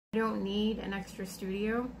I don't need an extra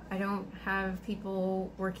studio. I don't have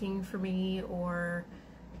people working for me or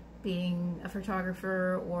being a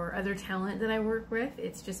photographer or other talent that I work with.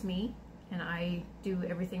 It's just me, and I do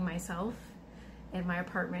everything myself, and my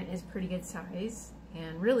apartment is pretty good size.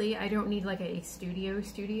 And really, I don't need like a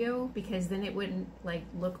studio because then it wouldn't like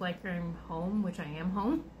look like I'm home, which I am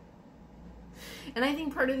home. And I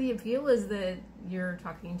think part of the appeal is that you're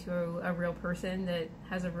talking to a real person that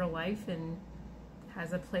has a real life and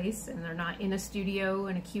has a place, and they're not in a studio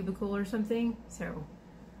in a cubicle or something. So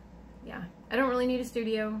yeah, I don't really need a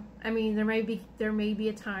studio. I mean, there may be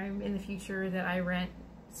a time in the future that I rent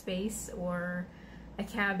space or a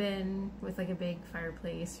cabin with like a big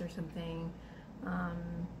fireplace or something.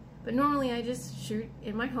 But normally I just shoot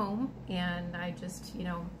in my home, and I just, you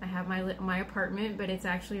know, I have my apartment, but it's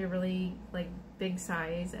actually a really like big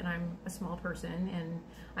size, and I'm a small person, and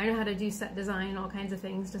I know how to do set design and all kinds of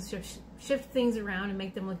things to shift things around and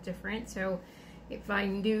make them look different. So if I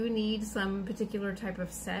do need some particular type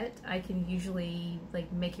of set, I can usually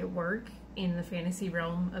like make it work in the fantasy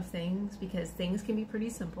realm of things, because things can be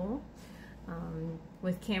pretty simple.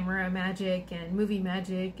 With camera magic and movie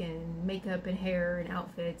magic and makeup and hair and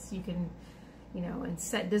outfits, you can, you know, and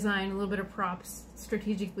set design, a little bit of props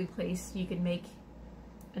strategically placed, you can make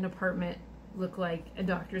an apartment look like a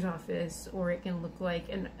doctor's office, or it can look like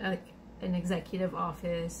an executive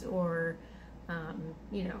office, or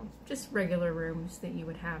you know, just regular rooms that you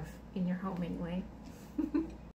would have in your home anyway.